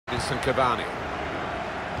Edinson Cavani.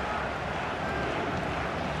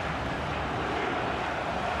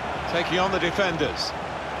 Taking on the defenders.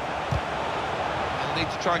 They'll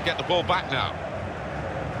need to try and get the ball back now.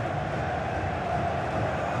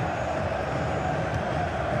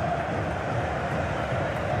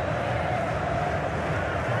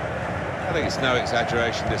 I think it's no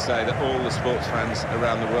exaggeration to say that all the sports fans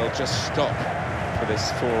around the world just stop for this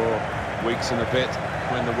 4 weeks and a bit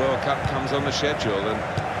when the World Cup comes on the schedule. And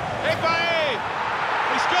he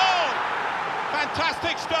scored!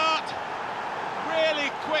 Fantastic start. Really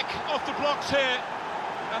quick off the blocks here,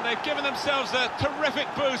 and they've given themselves a terrific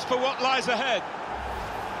boost for what lies ahead.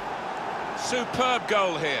 Superb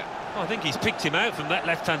goal here. I think he's picked him out from that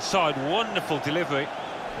left-hand side. Wonderful delivery.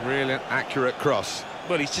 Really an accurate cross.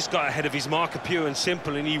 Well, he's just got ahead of his marker, pure and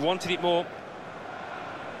simple, and he wanted it more.